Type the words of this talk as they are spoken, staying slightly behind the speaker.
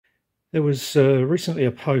There was recently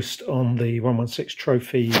a post on the 116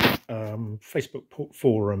 Trophy Facebook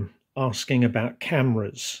forum asking about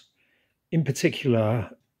cameras. In particular,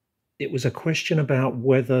 it was a question about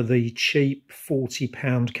whether the cheap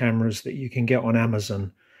 £40 cameras that you can get on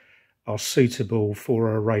Amazon are suitable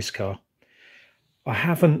for a race car. I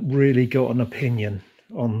haven't really got an opinion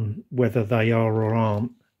on whether they are or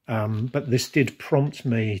aren't, but this did prompt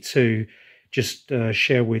me to just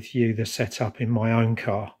share with you the setup in my own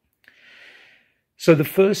car. So the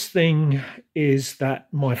first thing is that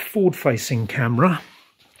my forward-facing camera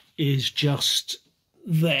is just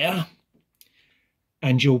there,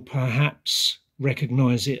 and you'll perhaps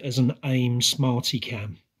recognize it as an Aim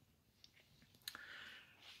SmartyCam.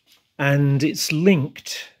 And it's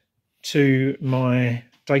linked to my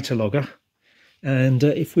data logger, and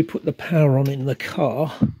if we put the power on in the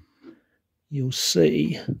car, you'll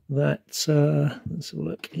see that, let's have a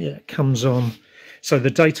look, yeah, it comes on. So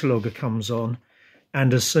the data logger comes on,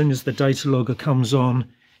 and as soon as the data logger comes on,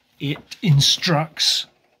 it instructs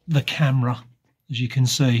the camera. As you can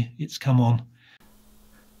see, it's come on.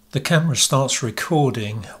 The camera starts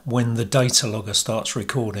recording when the data logger starts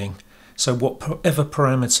recording. So whatever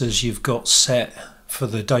parameters you've got set for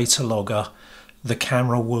the data logger, the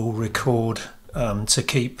camera will record to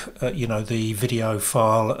keep the video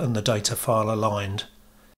file and the data file aligned.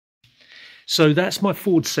 So that's my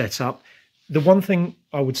forward setup. The one thing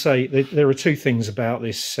I would say, there are two things about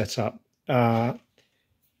this setup. The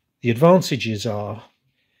advantages are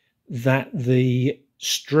that the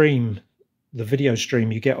video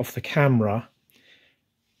stream you get off the camera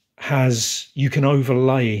you can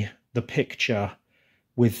overlay the picture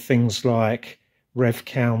with things like rev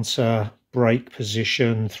counter, brake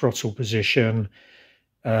position, throttle position,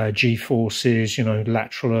 G-forces,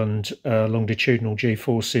 lateral and longitudinal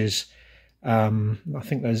G-forces. I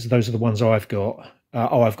think those are the ones I've got.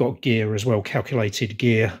 I've got gear as well, calculated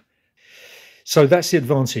gear. So that's the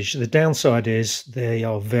advantage. The downside is they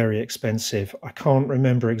are very expensive. I can't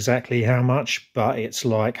remember exactly how much, but it's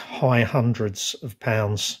like high hundreds of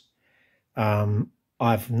pounds.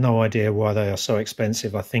 I've no idea why they are so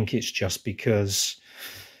expensive. I think it's just because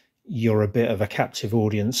you're a bit of a captive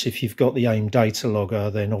audience. If you've got the AIM data logger,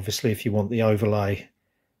 then obviously if you want the overlay,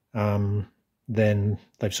 then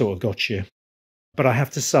they've sort of got you. But I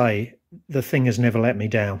have to say, the thing has never let me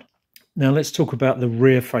down. Now let's talk about the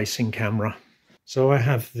rear-facing camera. So I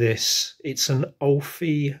have this. It's an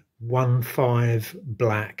Olfi 1.5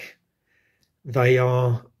 black.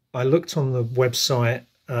 I looked on the website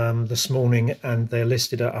this morning, and they're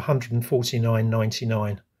listed at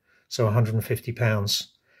 £149.99, so £150.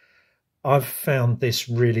 I've found this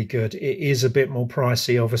really good. It is a bit more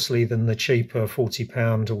pricey, obviously, than the cheaper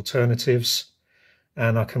 £40 alternatives,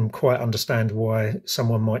 and I can quite understand why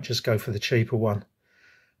someone might just go for the cheaper one.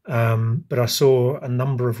 But I saw a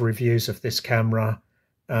number of reviews of this camera,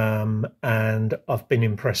 and I've been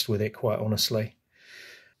impressed with it, quite honestly.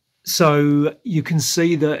 So you can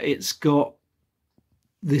see that it's got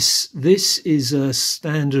this is a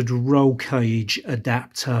standard roll cage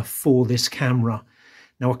adapter for this camera.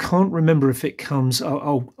 Now I can't remember if it comes,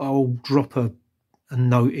 I'll drop a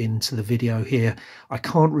note into the video here. I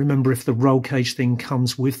can't remember if the roll cage thing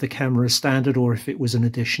comes with the camera standard or if it was an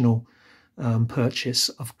additional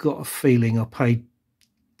purchase. I've got a feeling I paid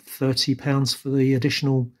 £30 for the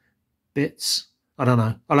additional bits. I don't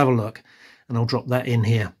know. I'll have a look and I'll drop that in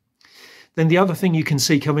here. Then the other thing you can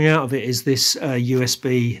see coming out of it is this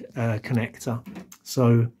USB connector.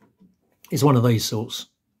 So it's one of these sorts,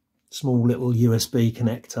 small little USB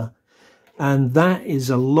connector. And that is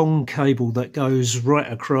a long cable that goes right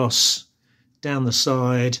across, down the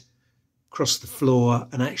side, across the floor,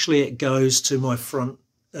 and actually it goes to my front,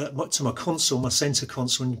 to my console, my center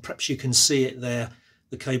console, and perhaps you can see it there,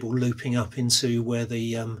 the cable looping up into where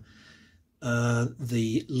the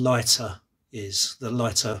lighter is, the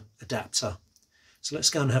lighter adapter. So let's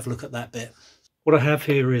go and have a look at that bit. What I have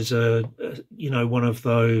here is one of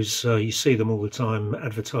those, you see them all the time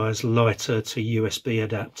advertised, lighter to USB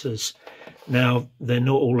adapters. Now they're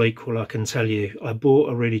not all equal, I can tell you. I bought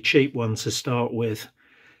a really cheap one to start with,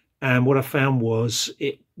 and what I found was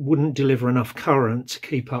it wouldn't deliver enough current to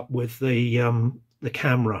keep up with the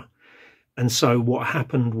camera. And so what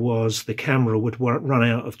happened was the camera would run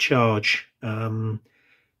out of charge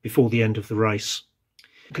before the end of the race,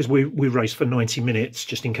 because we raced for 90 minutes,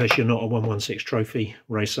 just in case you're not a 116 Trophy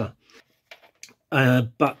racer.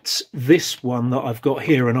 But this one that I've got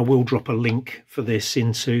here, and I will drop a link for this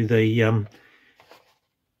into the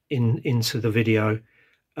into the video.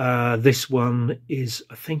 This one is,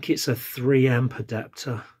 I think it's a 3 amp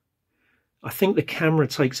adapter. I think the camera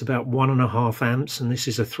takes about 1.5 amps, and this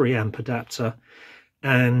is a 3 amp adapter,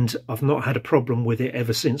 and I've not had a problem with it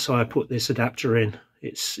ever since I put this adapter in.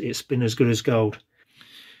 It's been as good as gold.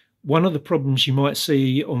 One of the problems you might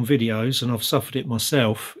see on videos, and I've suffered it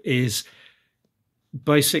myself, is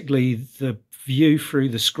basically the view through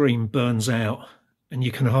the screen burns out and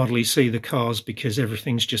you can hardly see the cars because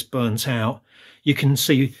everything's just burnt out. You can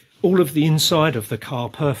see all of the inside of the car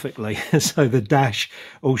perfectly, so the dash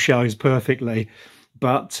all shows perfectly,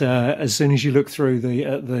 but as soon as you look through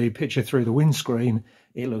the picture through the windscreen,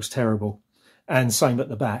 it looks terrible. And same at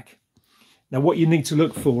the back. Now what you need to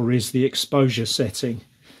look for is the exposure setting.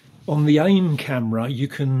 On the Aim camera you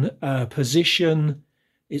can position,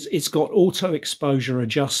 it's got auto exposure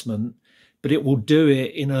adjustment, but it will do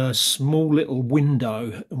it in a small little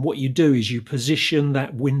window, and what you do is you position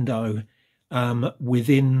that window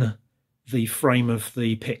within the frame of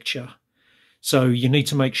the picture. So you need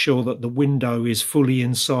to make sure that the window is fully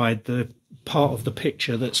inside the part of the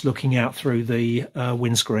picture that's looking out through the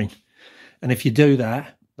windscreen. And if you do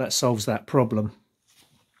that, that solves that problem.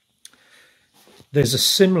 There's a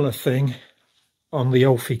similar thing on the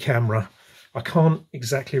Olfi camera. I can't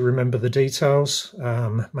exactly remember the details.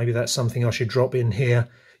 Maybe that's something I should drop in here.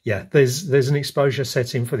 Yeah, there's an exposure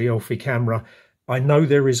setting for the Olfi camera. I know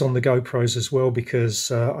there is on the GoPros as well,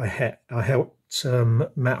 because I helped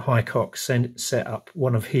Matt Highcock set up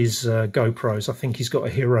one of his GoPros. I think he's got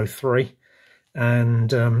a Hero3,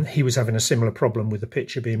 and he was having a similar problem with the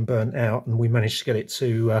picture being burnt out, and we managed to get it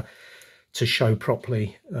to show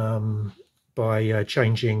properly by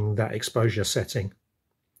changing that exposure setting.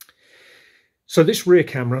 So this rear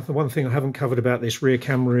camera, the one thing I haven't covered about this rear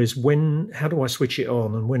camera is how do I switch it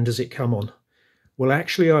on and when does it come on? Well,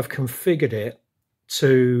 actually I've configured it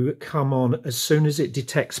to come on as soon as it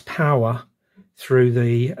detects power through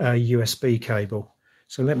the USB cable.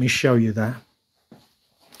 So let me show you that.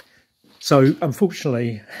 So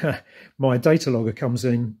unfortunately, my data logger comes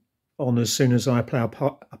on as soon as I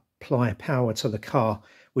apply power to the car,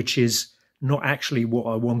 which is not actually what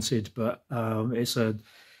I wanted, but it's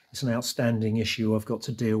an outstanding issue I've got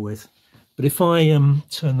to deal with. But if I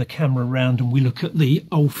turn the camera around and we look at the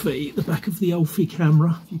Olfi, the back of the Olfi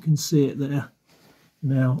camera, if you can see it there.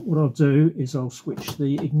 Now what I'll do is I'll switch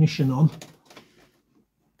the ignition on,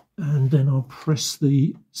 and then I'll press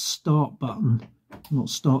the start button, not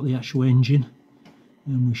start the actual engine,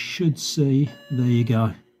 and we should see, there you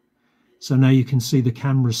go. So now you can see the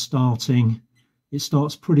camera starting. It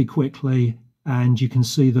starts pretty quickly, and you can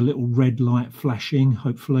see the little red light flashing,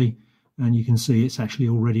 hopefully, and you can see it's actually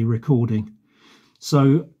already recording.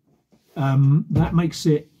 So that makes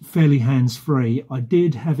it fairly hands-free. I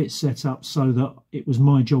did have it set up so that it was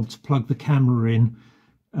my job to plug the camera in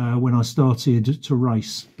when I started to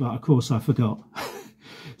race, but of course I forgot.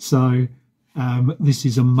 So this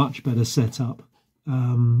is a much better setup.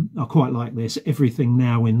 I quite like this. Everything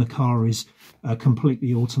now in the car is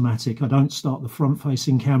completely automatic. I don't start the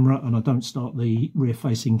front-facing camera and I don't start the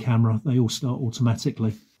rear-facing camera. They all start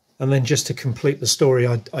automatically. And then just to complete the story,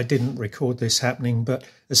 I didn't record this happening, but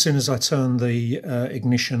as soon as I turn the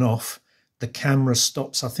ignition off, the camera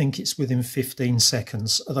stops. I think it's within 15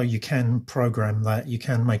 seconds, although you can program that. You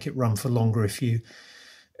can make it run for longer if you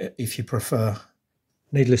prefer.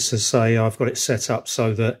 Needless to say, I've got it set up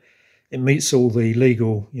so that it meets all the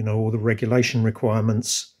legal, all the regulation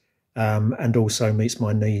requirements, and also meets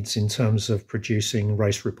my needs in terms of producing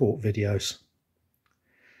race report videos.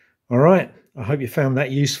 All right, I hope you found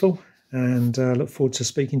that useful, and look forward to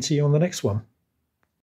speaking to you on the next one.